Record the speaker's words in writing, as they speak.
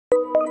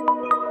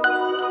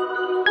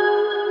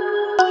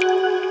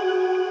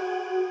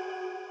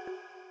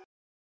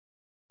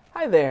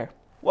Hi there.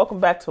 Welcome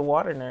back to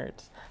Water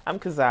Nerds. I'm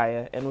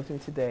Keziah, and with me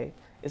today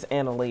is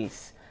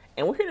Annalise.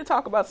 And we're here to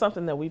talk about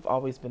something that we've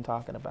always been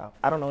talking about.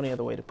 I don't know any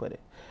other way to put it.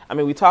 I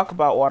mean, we talk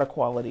about water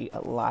quality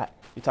a lot.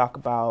 We talk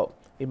about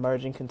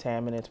emerging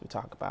contaminants. We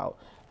talk about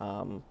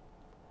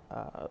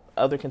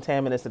other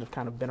contaminants that have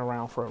kind of been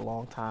around for a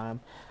long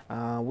time.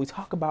 We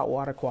talk about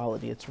water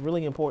quality. It's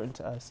really important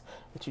to us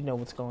that you know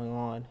what's going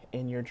on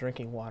in your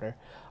drinking water.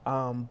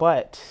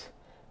 But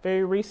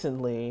very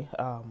recently,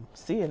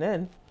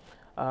 CNN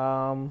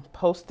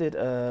posted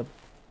a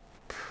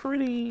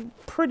pretty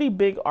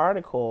big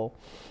article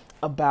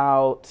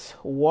about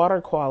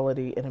water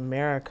quality in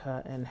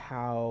America and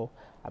how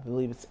I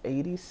believe it's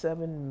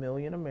 87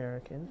 million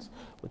Americans,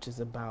 which is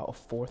about a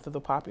fourth of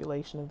the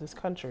population of this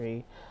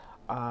country,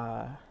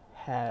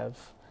 have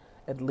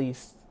at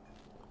least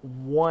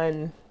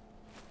one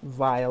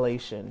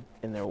violation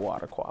in their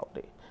water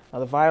quality. Now,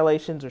 the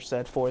violations are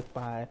set forth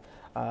by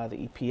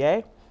the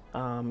EPA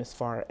as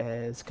far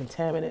as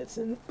contaminants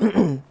and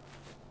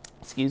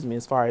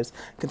as far as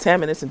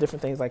contaminants and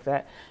different things like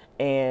that.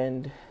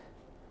 And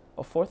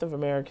a fourth of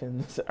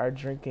Americans are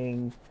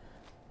drinking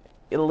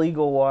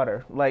illegal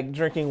water, like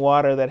drinking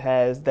water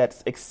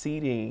that's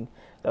exceeding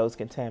those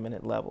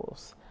contaminant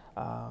levels.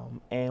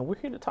 And we're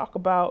here to talk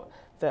about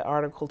that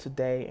article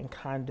today and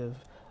kind of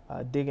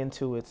dig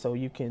into it so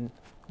you can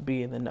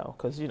be in the know,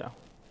 because you know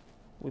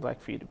we'd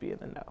like for you to be in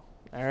the know.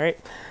 All right.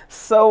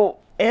 So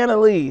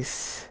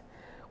Annalise,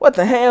 what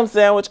the ham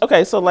sandwich?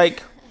 Okay, so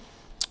like,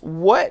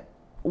 what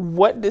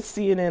did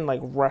CNN like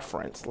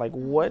reference? Like,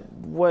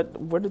 where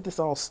did this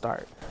all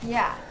start?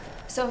 Yeah.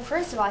 So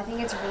first of all, I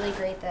think it's really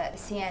great that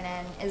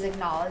CNN is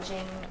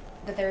acknowledging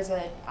that there's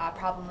a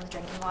problem with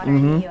drinking water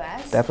in the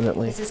U.S.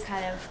 Definitely. This is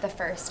kind of the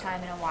first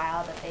time in a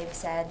while that they've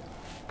said,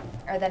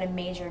 or that a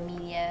major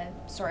media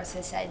source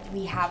has said,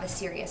 we have a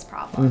serious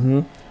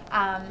problem.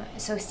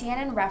 So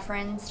CNN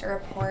referenced a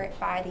report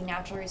by the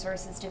Natural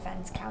Resources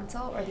Defense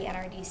Council, or the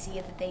NRDC,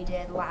 that they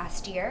did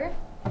last year.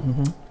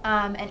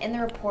 And in the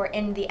report,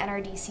 in the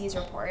NRDC's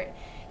report,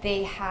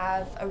 they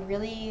have a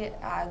really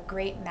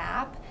great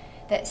map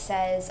that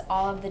says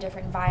all of the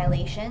different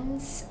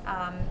violations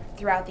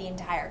throughout the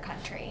entire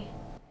country.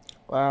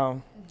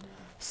 Wow.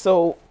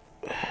 So,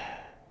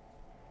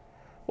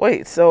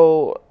 wait.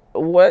 So,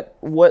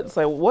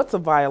 what's a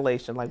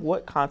violation? Like,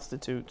 what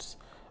constitutes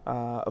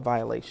a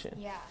violation?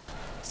 Yeah.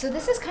 So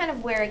this is kind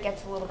of where it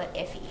gets a little bit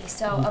iffy.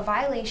 So a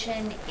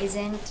violation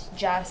isn't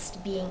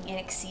just being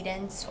in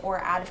exceedance or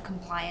out of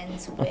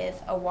compliance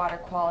with a water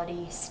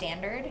quality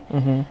standard.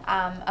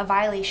 A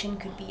violation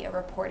could be a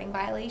reporting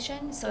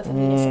violation. So if a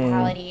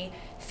municipality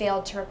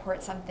failed to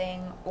report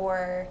something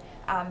or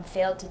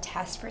failed to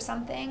test for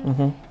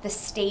something, the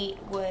state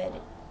would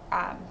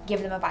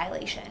give them a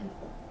violation.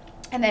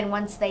 And then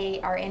once they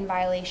are in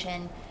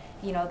violation,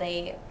 you know,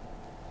 they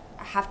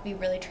have to be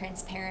really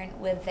transparent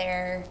with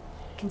their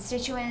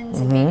constituents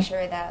and make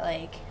sure that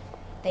like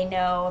they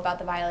know about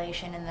the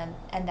violation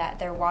and that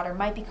their water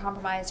might be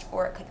compromised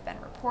or it could have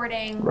been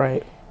reporting.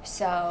 Right.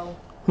 So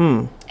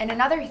and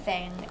another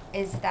thing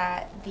is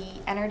that the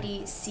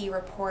NRDC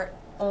report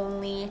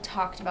only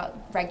talked about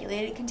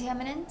regulated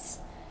contaminants.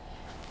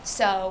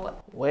 So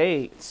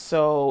wait,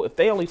 so if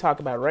they only talk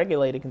about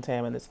regulated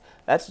contaminants,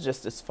 that's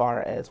just as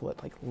far as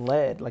what, like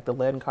lead, like the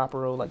lead and copper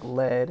rule, like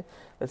lead.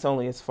 That's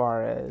only as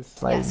far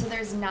as like, yeah. So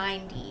there's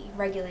 90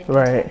 regulated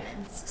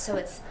contaminants. So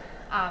it's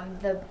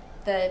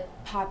the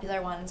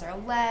popular ones are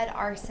lead,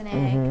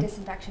 arsenic,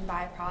 disinfection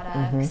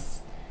byproducts,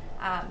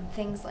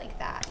 things like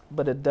that.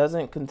 But it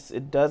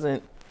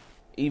doesn't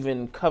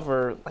even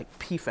cover like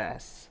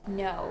PFAS.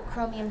 No,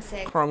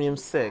 chromium-6.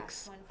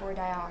 Chromium-6.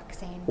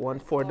 1,4-dioxane.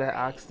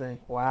 1,4-dioxane.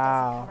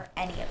 Wow. Doesn't cover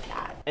any of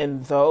that.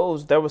 And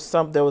there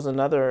was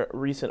another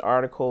recent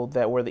article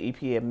where the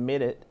EPA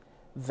admitted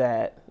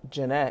that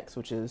Gen X,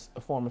 which is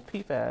a form of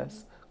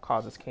PFAS,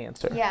 causes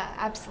cancer. Yeah,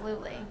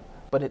 absolutely.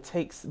 But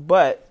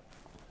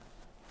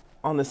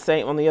on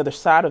the other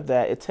side of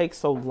that, it takes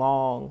so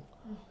long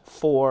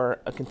for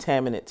a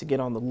contaminant to get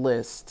on the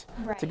list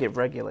to get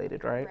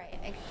regulated, right?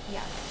 Right.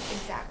 Yeah,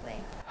 exactly.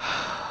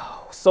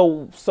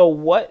 So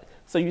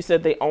you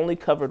said they only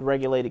covered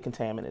regulated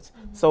contaminants.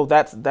 So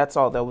that's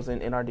all that was in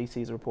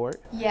NRDC's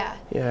report? Yeah.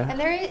 Yeah. And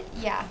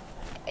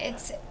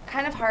it's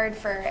kind of hard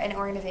for an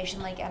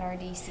organization like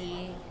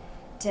NRDC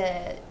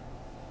to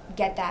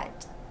get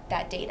that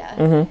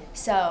data.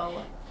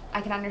 So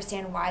I can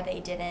understand why they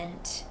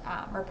didn't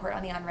report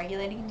on the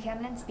unregulated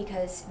contaminants,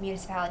 because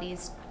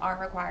municipalities aren't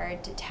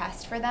required to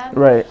test for them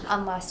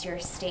unless your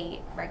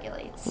state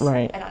regulates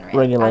an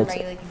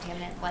unregulated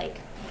contaminant, like,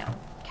 you know,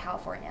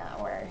 California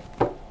or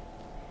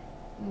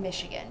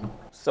Michigan.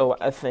 So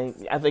I think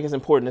it's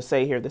important to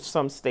say here that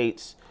some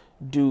states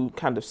do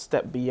kind of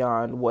step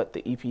beyond what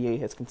the EPA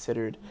has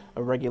considered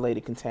a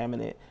regulated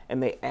contaminant,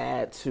 and they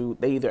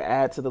either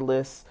add to the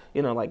list,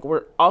 you know, like,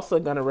 we're also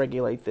going to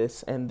regulate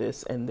this and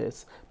this and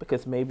this,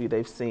 because maybe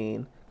they've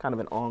seen kind of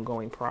an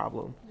ongoing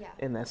problem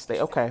in that state.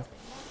 Okay.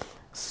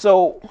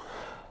 So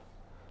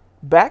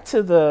back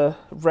to the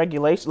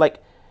regulation,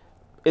 like,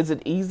 Is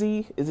it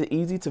easy? Is it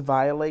easy to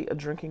violate a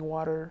drinking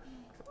water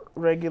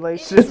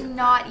regulation? It's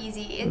not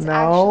easy. It's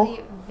No?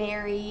 actually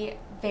very,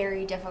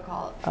 very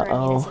difficult for a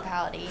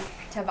municipality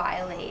to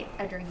violate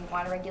a drinking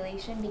water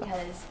regulation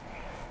because,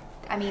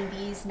 I mean,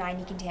 these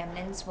 90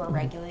 contaminants were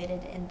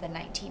regulated in the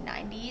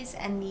 1990s,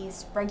 and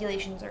these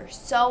regulations are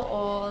so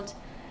old.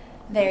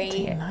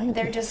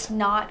 They're just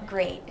not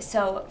great.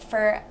 So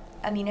for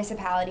a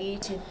municipality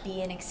to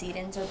be in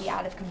exceedance or be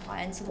out of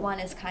compliance with one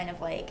is kind of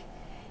like,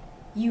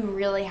 you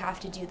really have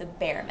to do the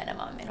bare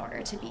minimum in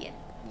order to be,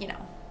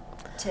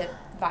 to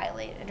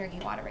violate a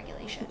drinking water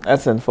regulation.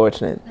 That's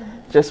unfortunate.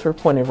 Just for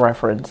point of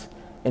reference,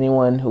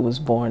 anyone who was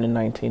born in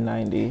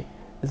 1990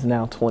 is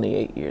now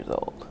 28 years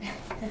old.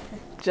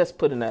 Just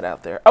putting that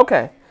out there.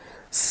 Okay.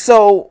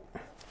 So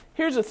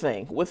here's the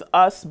thing with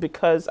us,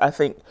 because of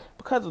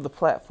the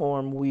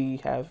platform we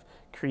have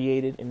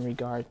created in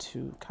regard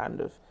to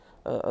kind of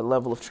a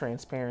level of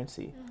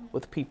transparency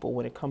with people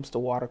when it comes to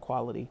water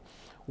quality,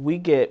 we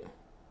get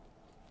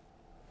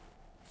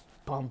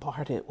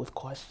bombarded with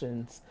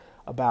questions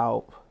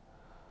about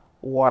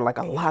water. Like,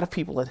 a lot of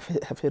people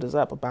have hit us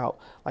up about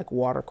like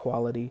water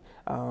quality,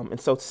 and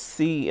so to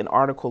see an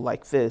article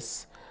like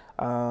this,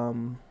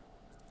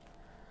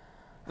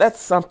 that's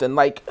something.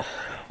 Like,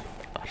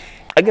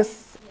 I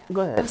guess,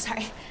 go ahead. I'm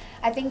sorry.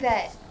 I think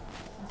that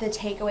the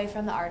takeaway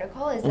from the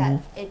article is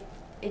that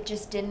it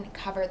just didn't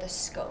cover the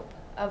scope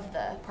of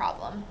the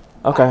problem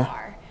by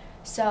far.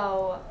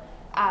 So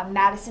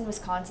Madison,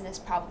 Wisconsin is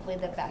probably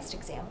the best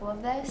example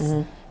of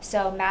this.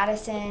 So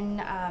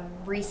Madison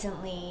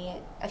recently,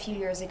 a few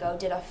years ago,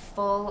 did a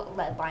full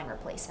lead line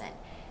replacement.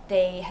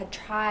 They had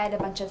tried a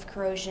bunch of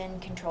corrosion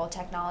control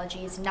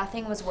technologies.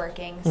 Nothing was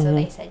working. So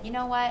they said, you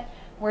know what?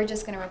 We're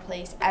just going to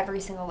replace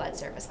every single lead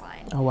service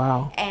line. Oh,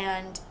 wow.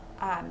 And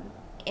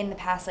in the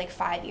past,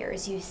 5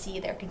 years, you see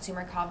their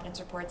consumer confidence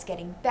reports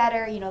getting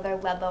better. Their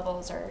lead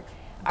levels are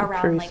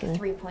around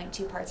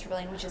 3.2 parts per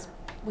billion, which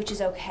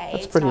is okay.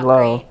 That's it's pretty not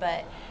low. great,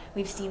 but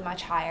we've seen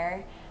much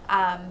higher.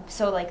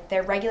 So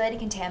their regulated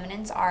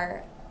contaminants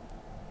are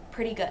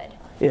pretty good.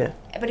 Yeah.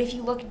 But if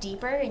you look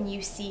deeper and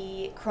you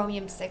see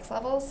chromium-6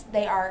 levels,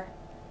 they are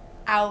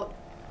out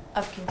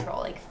of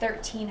control,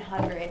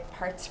 1,300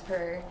 parts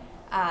per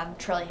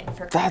trillion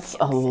for chromium-6. That's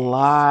a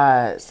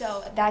lot.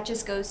 So that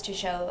just goes to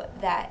show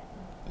that,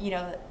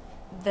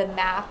 the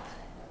map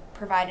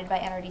provided by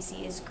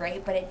NRDC is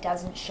great, but it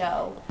doesn't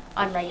show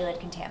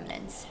unregulated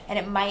contaminants. And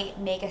it might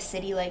make a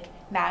city like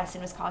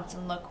Madison,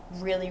 Wisconsin look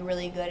really,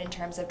 really good in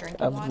terms of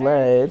drinking water.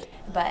 Lead.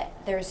 But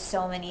there's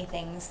so many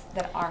things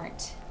that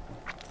aren't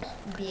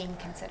being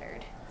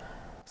considered.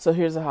 So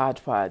here's a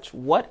hodgepodge.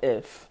 What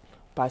if,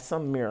 by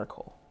some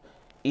miracle,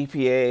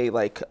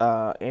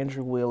 EPA,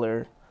 Andrew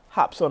Wheeler,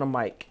 hops on a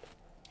mic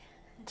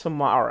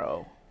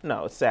tomorrow?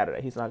 No, it's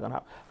Saturday. He's not going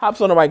to hops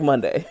on a mic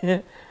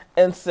Monday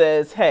and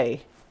says,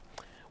 hey,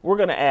 we're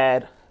going to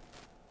add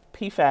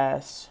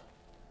PFAS,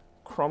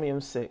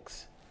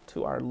 chromium-6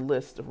 to our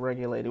list of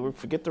regulated.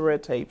 Forget the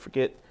red tape,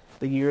 forget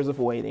the years of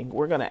waiting.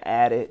 We're going to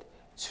add it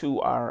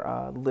to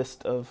our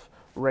list of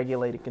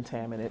regulated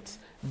contaminants.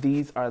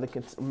 These are the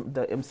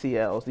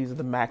MCLs. These are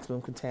the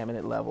maximum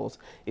contaminant levels.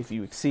 If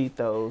you exceed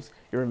those,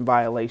 you're in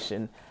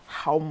violation.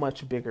 How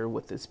much bigger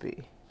would this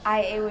be?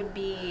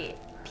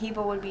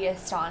 People would be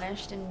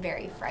astonished and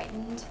very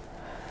frightened.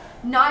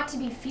 Not to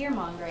be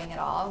fear-mongering at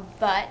all,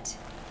 but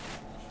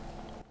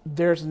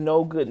there's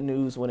no good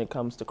news when it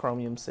comes to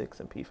chromium-6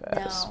 and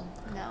PFAS.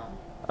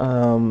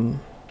 No.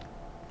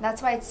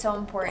 That's why it's so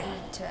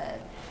important to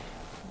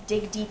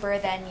dig deeper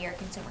than your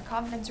consumer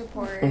confidence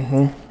reports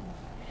and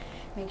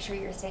make sure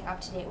you're staying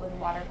up to date with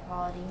water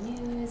quality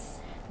news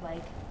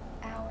like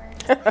ours.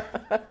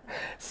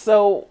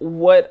 So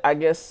what, I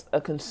guess,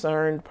 a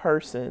concerned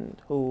person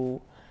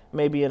who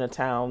may be in a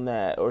town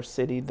or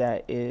city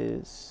that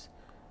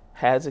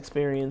has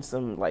experienced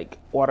some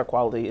water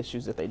quality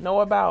issues that they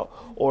know about,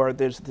 or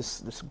there's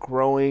this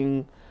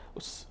growing,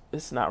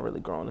 it's not really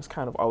growing, it's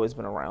kind of always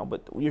been around,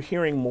 but you're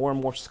hearing more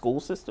and more school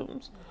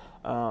systems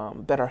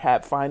that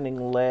are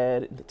finding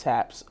lead in the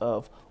taps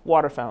of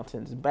water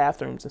fountains and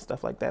bathrooms and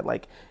stuff like that.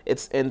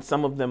 And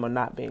some of them are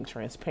not being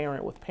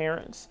transparent with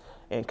parents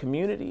and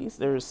communities.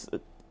 There's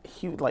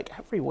huge,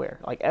 everywhere,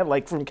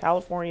 from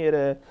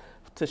California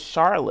to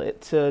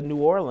Charlotte to New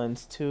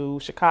Orleans to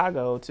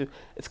Chicago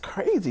it's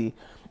crazy.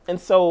 And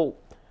so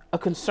a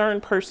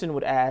concerned person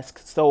would ask,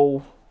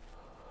 so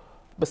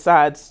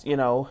besides,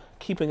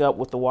 keeping up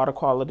with the water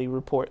quality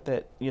report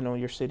that,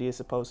 your city is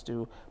supposed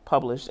to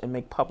publish and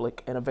make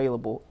public and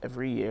available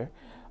every year,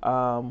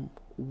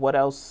 what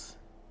else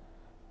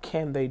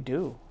can they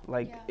do?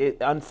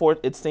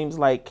 It seems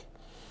like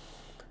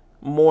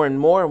more and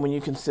more when you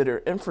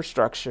consider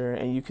infrastructure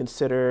and you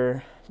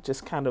consider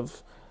just kind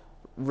of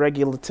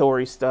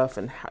regulatory stuff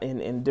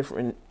and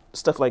different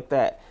stuff like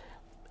that,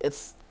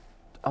 it's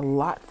a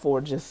lot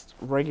for just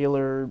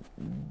regular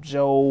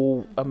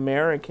Joe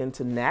American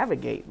to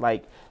navigate.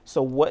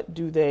 So what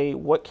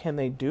can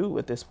they do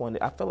at this point?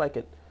 I feel like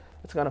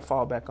it's going to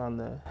fall back on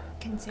the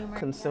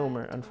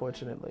consumer, yeah.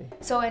 Unfortunately.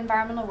 So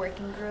Environmental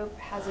Working Group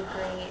has a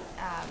great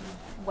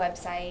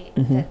website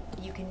that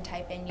you can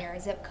type in your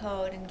zip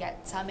code and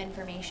get some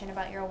information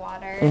about your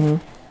water.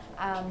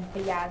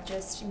 But yeah,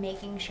 just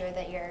making sure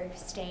that you're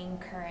staying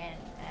current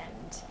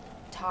and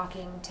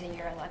talking to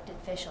your elected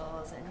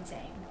officials and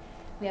saying,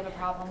 we have a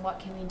problem, what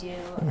can we do?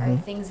 Are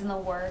things in the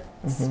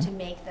works to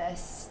make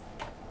this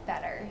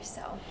better?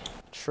 So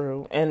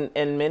true. And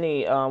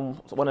many,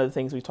 one of the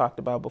things we talked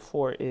about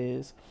before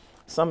is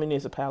some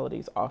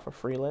municipalities offer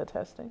free lead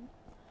testing.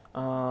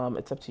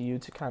 It's up to you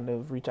to kind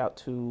of reach out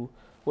to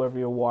whoever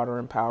your water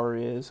and power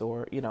is,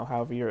 or, you know,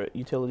 however your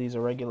utilities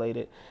are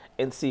regulated,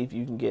 and see if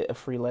you can get a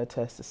free lead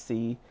test to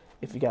see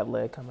if you got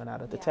lead coming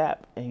out of the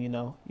tap. And, you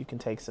know, you can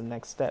take some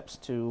next steps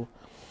to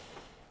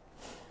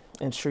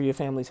ensure your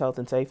family's health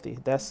and safety.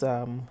 That's,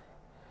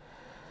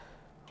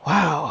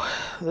 wow,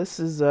 this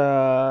is,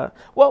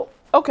 well,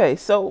 okay,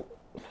 so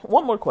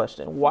one more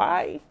question.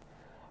 Why,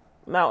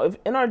 now,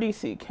 if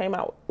NRDC came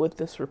out with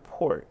this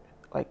report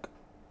like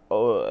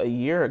a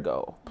year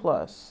ago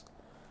plus,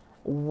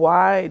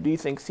 why do you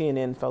think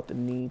CNN felt the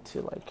need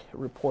to like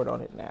report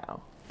on it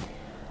now?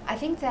 I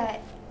think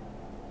that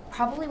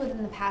probably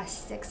within the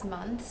past 6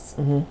 months,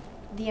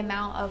 the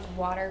amount of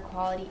water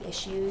quality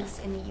issues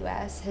in the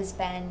U.S. has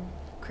been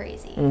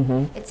crazy.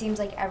 It seems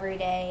like every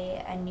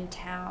day a new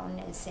town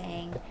is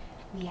saying,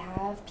 we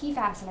have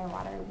PFAS in our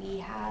water, we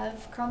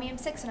have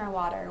chromium-6 in our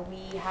water,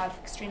 we have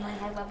extremely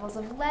high levels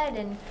of lead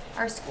in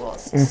our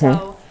schools.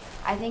 So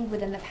I think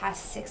within the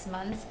past 6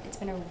 months, it's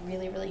been a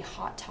really, really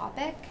hot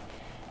topic.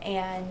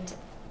 And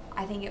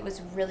I think it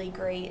was really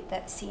great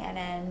that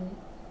CNN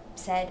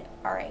said,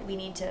 all right, we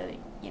need to,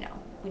 you know,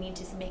 we need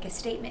to make a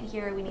statement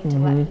here. We need to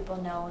let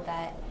people know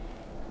that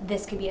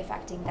this could be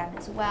affecting them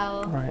as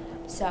well. Right.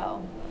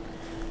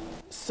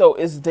 So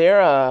is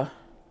there a,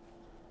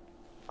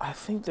 I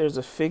think there's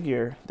a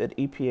figure that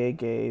EPA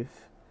gave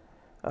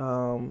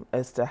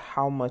as to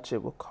how much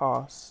it will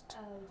cost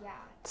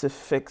to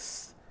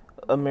fix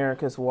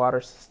America's water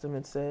system,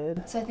 it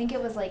said. So I think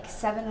it was like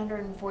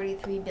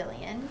 $743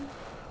 billion.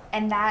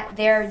 And that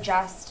they're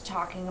just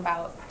talking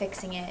about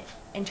fixing it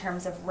in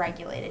terms of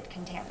regulated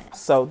contaminants.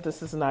 So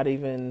this is not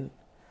even,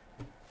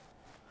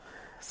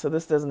 so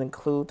this doesn't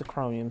include the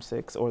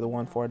chromium-6 or the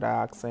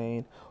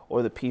 1,4-dioxane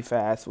or the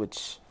PFAS,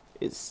 which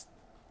is,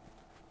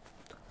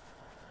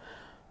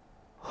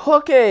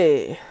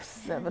 okay,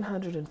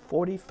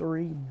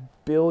 $743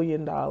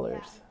 billion.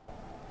 Yeah.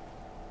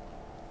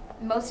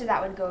 Most of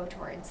that would go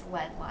towards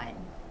lead line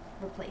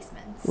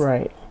replacements.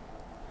 Right.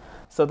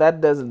 So that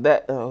doesn't,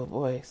 oh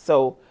boy.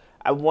 So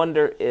I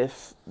wonder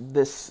if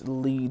this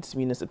leads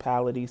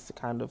municipalities to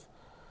kind of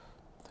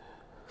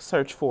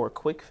search for a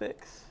quick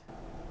fix.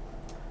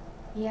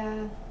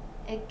 Yeah,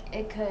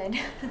 it could.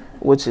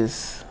 Which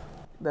is,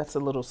 that's a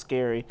little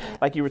scary.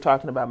 Like you were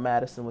talking about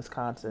Madison,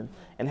 Wisconsin,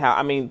 and how,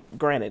 I mean,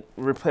 granted,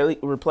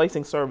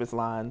 replacing service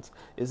lines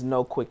is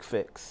no quick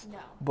fix. No.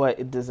 But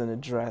it doesn't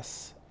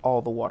address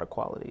all the water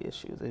quality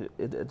issues.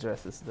 It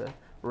addresses the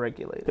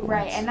regulated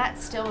right, ones. and that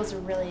still is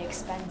really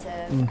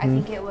expensive. I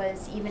think it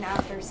was, even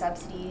after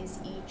subsidies,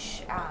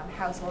 each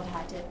household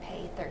had to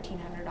pay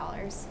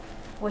 $1,300,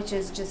 which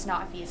is just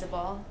not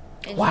feasible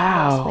in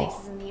most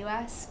places in the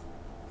U.S.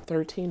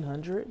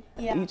 $1,300?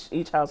 Yeah.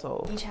 Each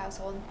household? Each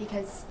household,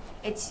 because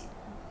it's,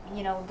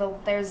 you know,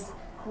 there's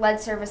lead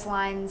service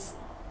lines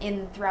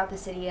throughout the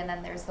city, and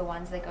then there's the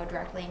ones that go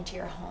directly into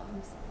your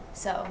homes.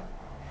 So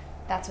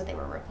that's what they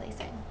were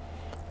replacing.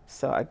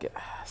 So I get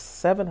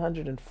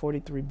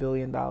 $743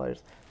 billion.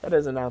 That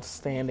is an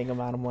outstanding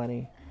amount of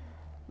money.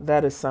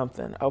 That is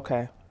something.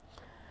 Okay.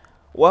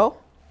 Well,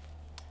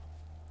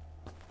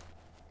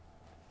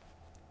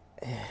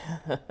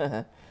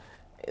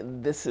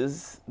 this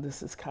is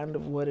kind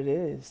of what it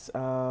is.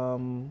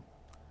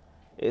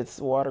 It's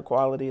water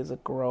quality is a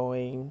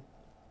growing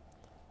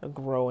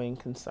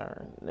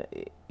concern,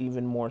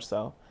 even more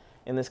so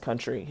in this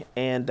country.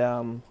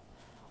 And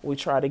we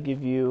try to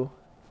give you,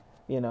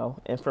 you know,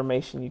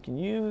 information you can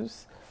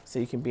use so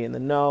you can be in the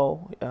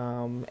know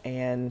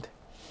and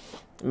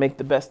make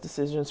the best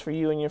decisions for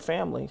you and your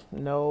family.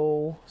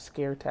 No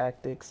scare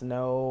tactics,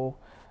 no,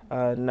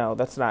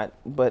 that's not,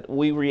 but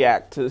we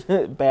react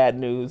to bad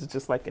news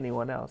just like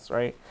anyone else,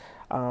 right?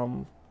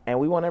 And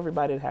we want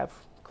everybody to have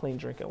clean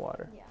drinking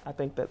water. Yeah. I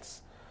think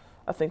that's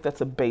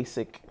a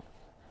basic,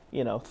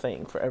 you know,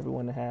 thing for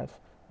everyone to have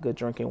good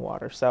drinking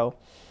water. So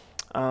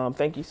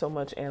thank you so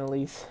much,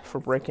 Annalise, for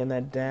breaking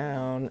that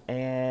down.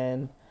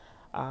 And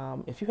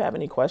if you have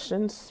any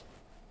questions,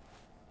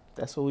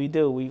 that's what we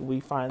do. We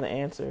find the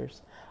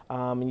answers.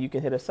 And you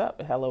can hit us up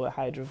at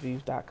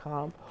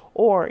hello@hydroviv.com,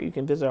 or you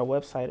can visit our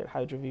website at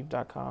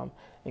hydroviv.com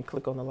and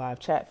click on the live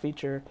chat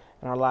feature.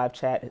 And our live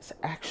chat is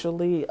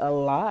actually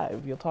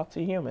alive. You'll talk to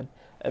a human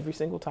every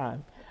single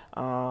time.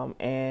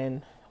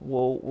 And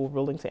we're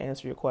willing to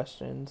answer your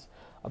questions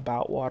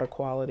about water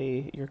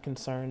quality, your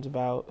concerns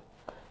about,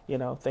 you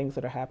know, things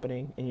that are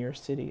happening in your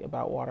city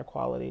about water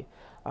quality.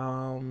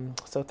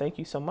 So thank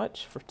you so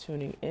much for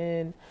tuning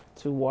in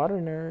to Water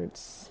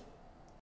Nerds.